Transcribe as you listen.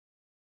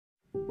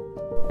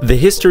The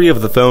history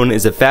of the phone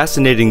is a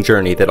fascinating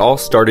journey that all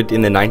started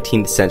in the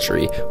 19th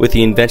century with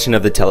the invention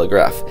of the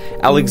telegraph.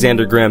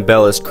 Alexander Graham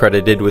Bell is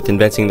credited with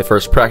inventing the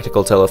first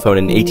practical telephone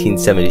in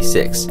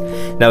 1876.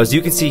 Now, as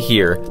you can see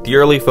here, the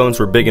early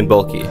phones were big and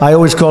bulky. I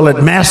always call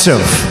it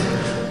massive.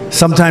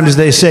 Sometimes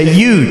they say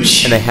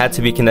huge. And they had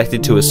to be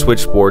connected to a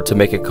switchboard to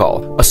make a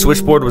call. A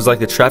switchboard was like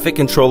the traffic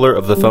controller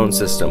of the phone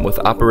system, with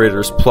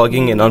operators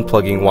plugging and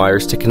unplugging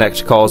wires to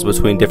connect calls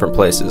between different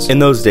places. In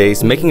those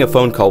days, making a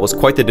phone call was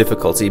quite the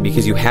difficulty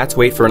because you had to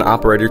wait for an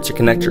operator to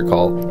connect your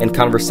call, and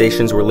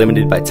conversations were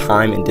limited by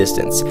time and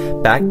distance.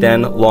 Back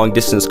then,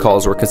 long-distance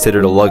calls were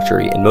considered a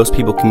luxury, and most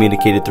people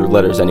communicated through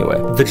letters anyway.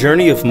 The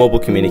journey of mobile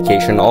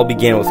communication all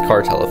began with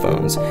car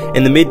telephones.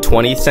 In the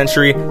mid-20th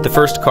century, the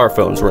first car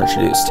phones were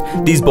introduced.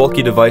 These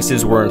bulky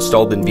devices were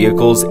installed in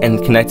vehicles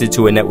and connected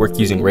to a network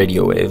using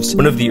radio waves.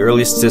 One of the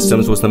earliest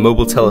systems was the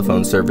mobile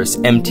telephone service,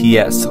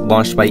 MTS,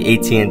 launched by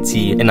AT&T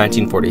in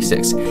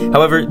 1946.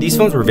 However, these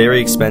phones were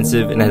very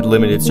expensive and had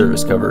limited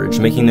service coverage,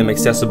 making them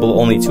accessible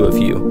only to a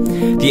few.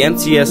 The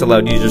MTS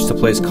allowed users to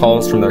place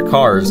calls from their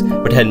cars,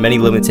 but had many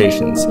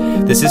limitations.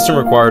 The system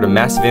required a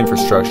massive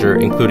infrastructure,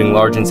 including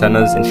large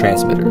antennas and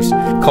transmitters.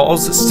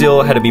 Calls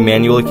still had to be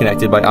manually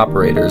connected by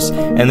operators,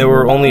 and there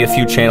were only a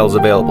few channels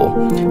available,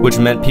 which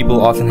meant people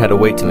often had to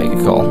wait to make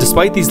a call.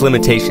 Despite these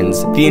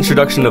limitations, the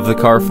introduction of the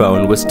car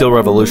phone was still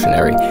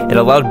revolutionary. It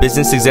allowed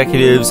business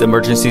executives,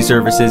 emergency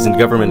services, and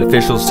government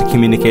officials to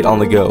communicate on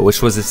the go,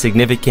 which was a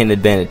significant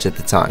advantage at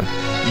the time.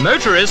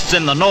 Motorists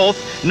in the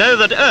north know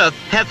that Earth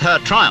hath her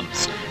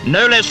triumphs,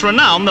 no less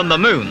renowned than the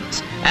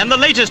moon's, and the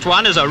latest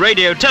one is a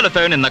radio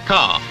telephone in the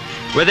car.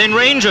 Within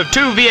range of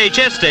 2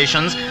 VHS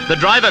stations, the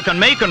driver can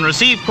make and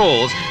receive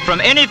calls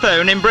from any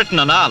phone in Britain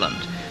and Ireland.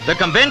 The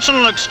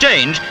conventional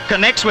exchange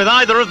connects with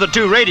either of the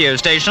 2 radio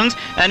stations,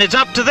 and it's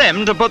up to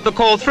them to put the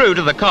call through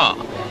to the car.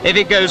 If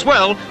it goes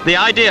well, the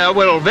idea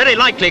will very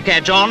likely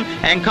catch on,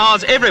 and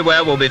cars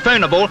everywhere will be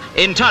phoneable,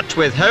 in touch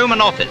with home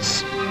and office.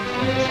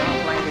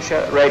 South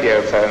Lancashire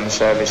radio phone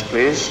service,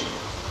 please.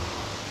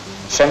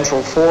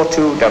 Central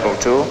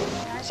 4222.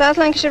 South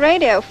Lancashire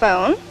radio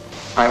phone.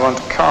 I want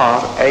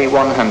card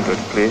A100,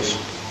 please.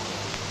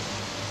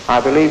 I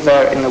believe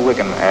they're in the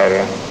Wigan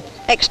area.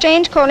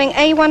 Exchange calling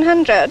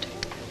A100.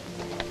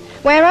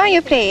 Where are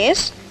you,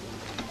 please?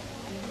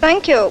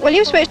 Thank you. Will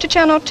you switch to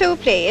channel 2,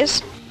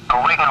 please?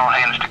 Wigan all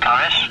here, Mr.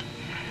 Corris.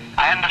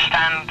 I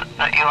understand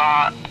that you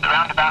are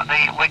around about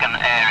the Wigan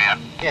area.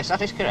 Yes,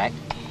 that is correct.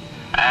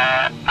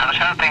 I was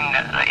hoping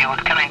that you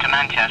would come into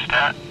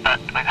Manchester,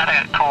 but we've had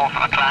a call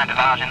from a client of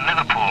ours in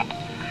Liverpool,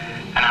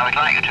 and I would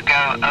like you to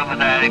go over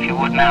there if you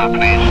would now,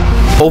 please.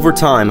 Over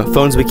time,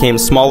 phones became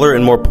smaller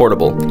and more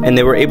portable, and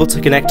they were able to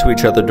connect to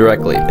each other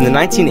directly. In the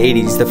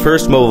 1980s, the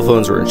first mobile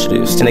phones were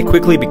introduced, and they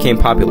quickly became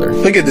popular.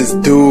 Look at this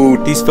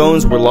dude. These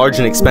phones were large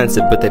and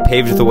expensive, but they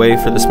paved the way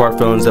for the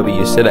smartphones that we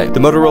use today. The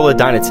Motorola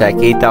Dynatec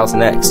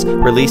 8000X,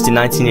 released in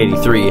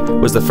 1983,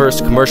 was the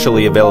first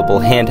commercially available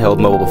handheld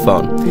mobile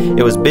phone.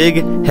 It was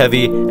big,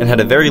 heavy, and had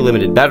a very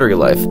limited battery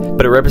life,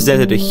 but it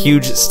represented a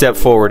huge step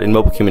forward in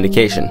mobile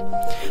communication.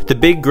 The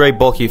big, gray,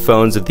 bulky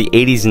phones of the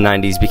 80s and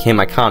 90s became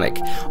iconic,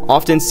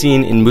 often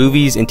seen in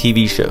movies and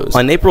TV shows.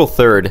 On April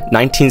 3rd,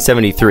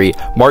 1973,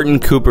 Martin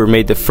Cooper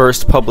made the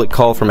first public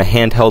call from a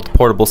handheld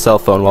portable cell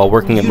phone while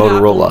working at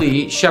Motorola.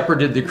 You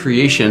shepherded the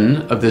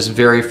creation of this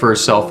very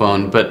first cell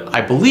phone, but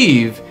I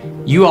believe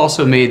you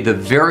also made the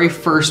very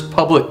first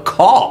public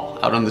call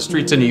out on the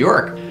streets of New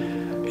York.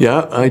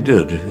 Yeah, I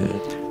did.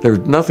 There's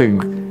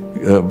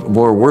nothing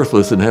more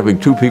worthless than having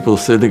 2 people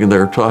sitting in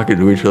there talking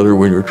to each other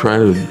when you're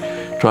trying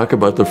to talk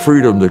about the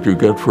freedom that you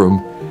get from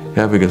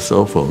having a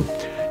cell phone.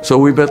 So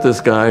we met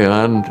this guy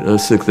on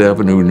 6th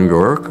Avenue, New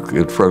York,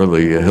 in front of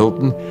the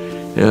Hilton,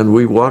 and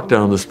we walked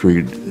down the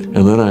street, and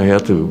then I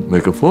had to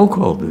make a phone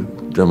call to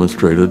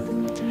demonstrate it.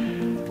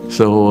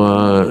 So,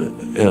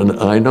 and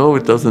I know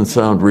it doesn't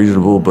sound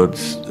reasonable, but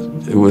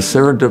it was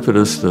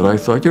serendipitous that I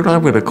thought, you know,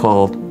 I'm going to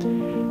call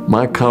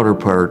my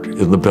counterpart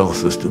in the Bell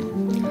system.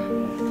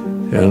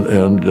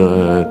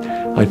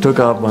 And I took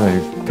out my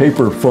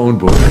paper phone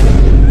book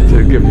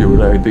to give you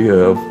an idea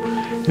of,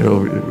 you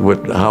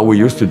know, how we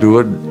used to do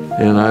it.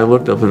 And I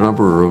looked up the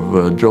number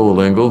of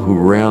Joel Engel, who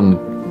ran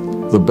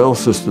the Bell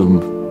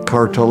System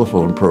car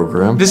telephone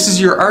program. This is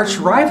your arch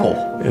rival.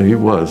 And he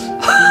was.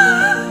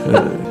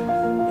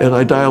 And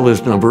I dialed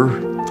his number,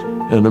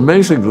 and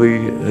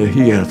amazingly,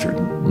 he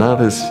answered, not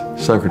his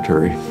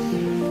secretary.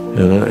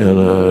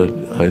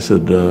 And I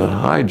said,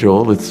 hi,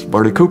 Joel, it's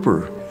Marty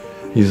Cooper.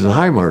 He said,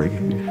 hi, Marty.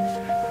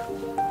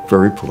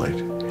 Very polite.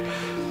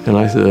 And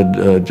I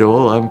said,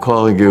 Joel, I'm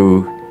calling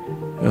you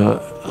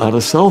on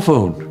a cell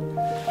phone.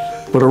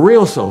 But a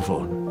real cell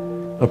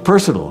phone, a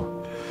personal,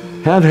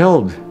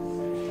 handheld,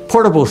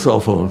 portable cell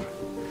phone.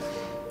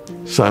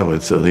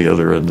 Silence on the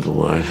other end of the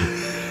line.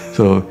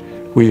 So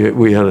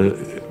we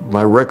had,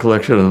 my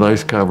recollection, a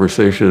nice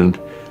conversation.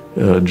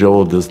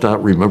 Joel does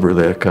not remember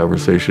that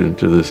conversation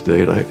to this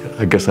date.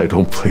 I guess I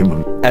don't blame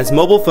him. As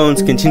mobile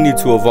phones continued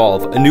to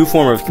evolve, a new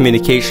form of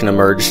communication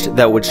emerged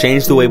that would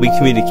change the way we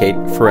communicate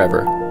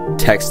forever: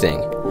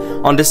 texting.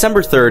 On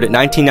December 3rd,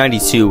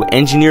 1992,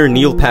 engineer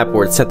Neil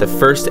Papworth sent the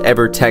first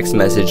ever text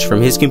message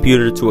from his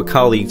computer to a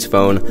colleague's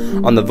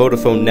phone on the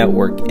Vodafone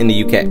network in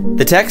the UK.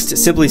 The text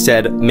simply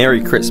said,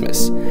 "Merry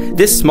Christmas."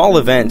 This small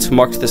event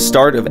marked the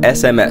start of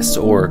SMS,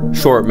 or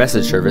short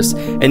message service.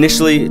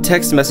 Initially,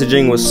 text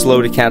messaging was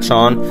slow to catch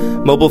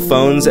on. Mobile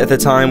phones at the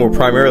time were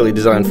primarily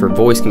designed for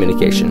voice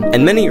communication,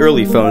 and many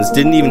early phones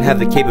didn't even have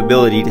the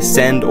capability to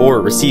send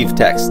or receive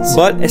texts.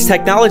 But as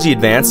technology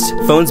advanced,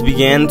 phones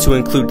began to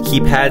include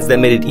keypads that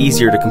made it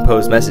easier to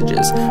compose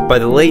messages. By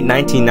the late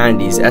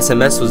 1990s,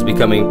 SMS was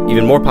becoming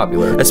even more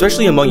popular,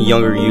 especially among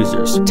younger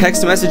users.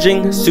 Text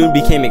messaging soon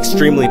became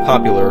extremely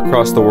popular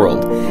across the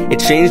world. It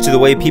changed the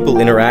way people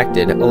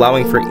interacted,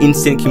 allowing for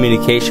instant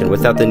communication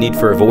without the need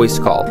for a voice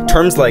call.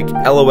 Terms like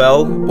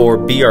LOL or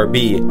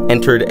BRB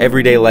entered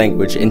everyday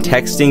language, and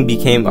texting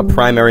became a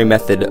primary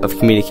method of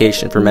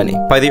communication for many.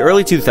 By the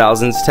early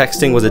 2000s,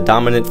 texting was a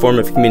dominant form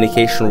of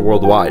communication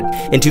worldwide.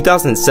 In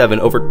 2007,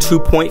 over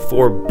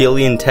 2.4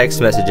 billion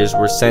text messages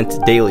were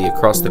sent daily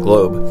across the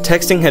globe.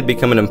 Texting had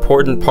become an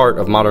important part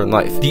of modern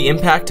life. The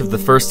impact of the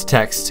first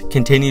text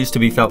continues to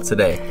be felt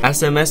today.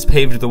 SMS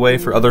paved the way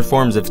for other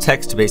forms of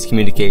text-based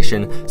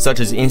communication, such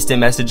as instant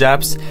message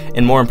apps,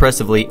 and more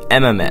impressively,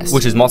 MMS,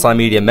 which is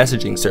multimedia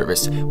messaging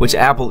service, which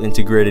Apple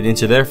integrated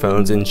into their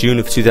phones in June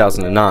of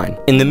 2009.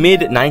 In the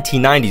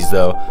mid-1990s,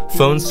 though,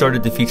 phones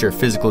started to feature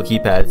physical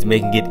keypads,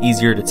 making it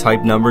easier to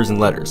type numbers and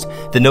letters.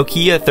 The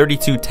Nokia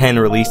 3210,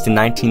 released in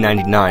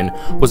 1999,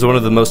 was one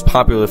of the most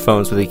popular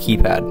phones with a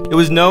keypad. It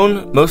was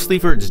known mostly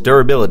for its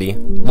durability,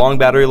 long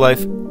battery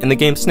life, and the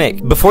game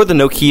Snake. Before the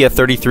Nokia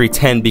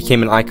 3310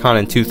 became an icon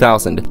in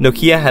 2000,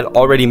 Nokia had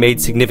already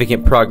made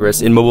significant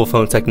progress in mobile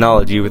phone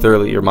technology with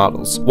earlier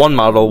models. One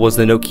model was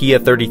the Nokia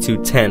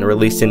 3210,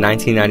 released in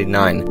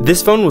 1999.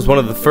 This phone was one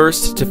of the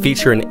first to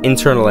feature an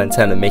internal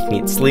antenna, making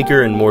it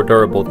sleeker and more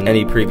durable than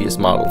any previous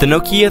model. The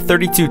Nokia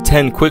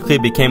 3210 quickly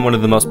became one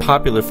of the most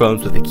popular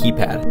phones with a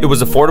keypad. It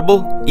was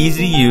affordable,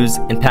 easy to use,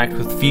 and packed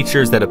with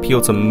features that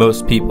appeal to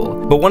most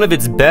people. But one of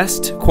its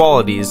best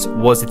qualities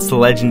was its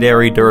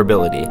legendary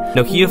durability.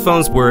 Nokia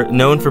phones were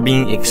known for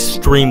being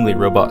extremely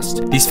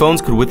robust. These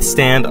phones could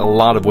withstand a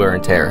lot of wear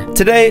and tear.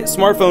 Today,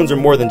 smartphones are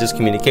more than just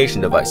communication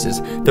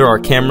devices. There are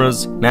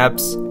cameras,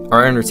 maps,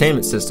 our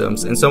entertainment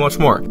systems, and so much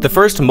more. The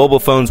first mobile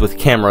phones with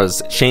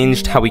cameras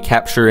changed how we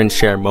capture and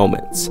share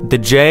moments. The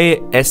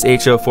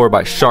JSH04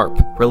 by Sharp,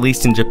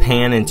 released in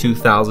Japan in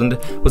 2000,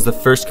 was the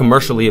first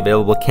commercially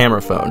available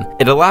camera phone.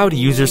 It allowed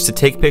users to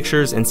take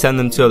pictures and send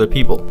them to other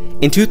people.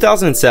 In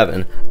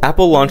 2007,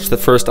 Apple launched the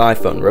first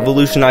iPhone,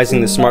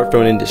 revolutionizing the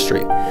smartphone industry.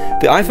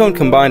 The iPhone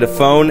combined a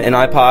phone, an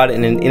iPod,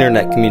 and an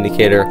internet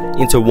communicator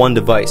into one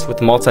device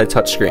with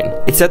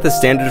multi-touchscreen. It set the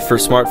standard for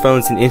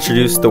smartphones and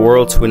introduced the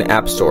world to an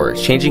app store,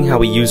 changing how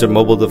we use our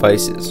mobile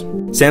devices.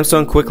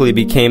 Samsung quickly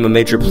became a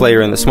major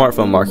player in the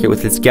smartphone market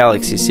with its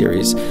Galaxy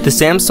series. The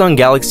Samsung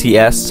Galaxy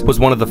S was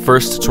one of the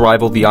first to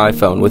rival the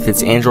iPhone with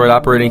its Android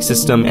operating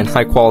system and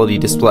high-quality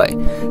display.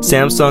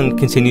 Samsung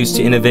continues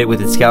to innovate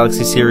with its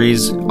Galaxy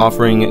series,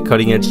 offering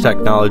cutting-edge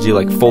technology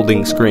like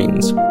folding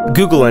screens.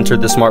 Google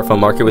entered the smartphone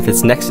market with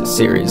its Nexus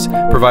series,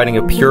 providing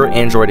a pure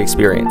Android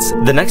experience.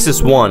 The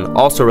Nexus 1,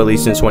 also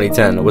released in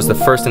 2010, was the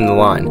first in the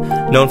line,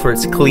 known for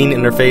its clean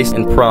interface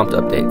and prompt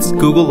updates.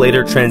 Google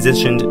later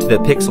transitioned to the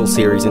Pixel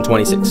series in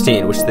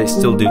 2016, which they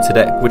still do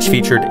today, which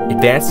featured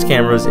advanced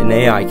cameras and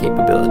AI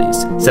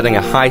capabilities, setting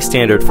a high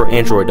standard for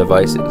Android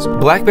devices.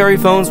 BlackBerry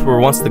phones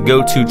were once the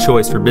go-to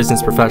choice for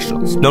business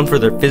professionals, known for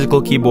their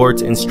physical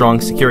keyboards and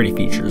strong security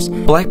features.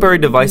 BlackBerry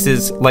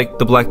devices, like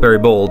the BlackBerry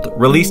Bold,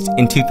 released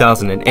in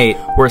 2008,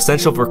 were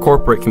essential for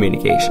corporate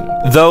communication.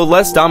 Though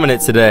less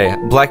dominant today,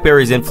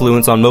 BlackBerry's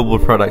influence on mobile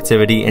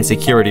productivity and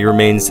security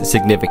remains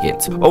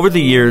significant. Over the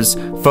years,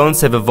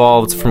 phones have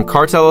evolved from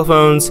car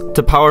telephones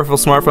to powerful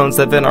smartphones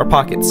that fit in our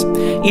pockets.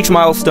 Each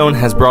milestone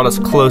has brought us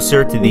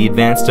closer to the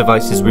advanced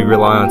devices we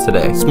rely on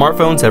today.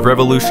 Smartphones have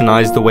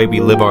revolutionized the way we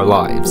live our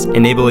lives,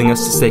 enabling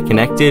us to stay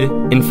connected,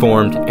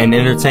 informed, and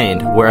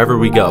entertained wherever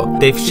we go.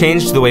 They've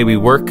changed the way we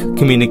work,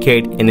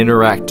 communicate, and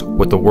interact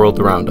with the world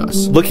around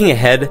us. Looking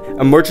ahead,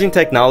 emerging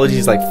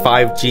technologies like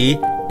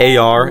 5G,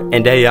 AR,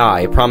 and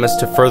AI promise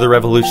to further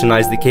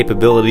revolutionize the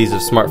capabilities of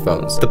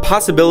smartphones. The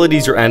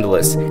possibilities are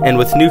endless, and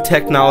with new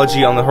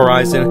technology on the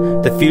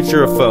horizon, the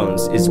future of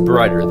phones is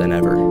brighter than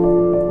ever.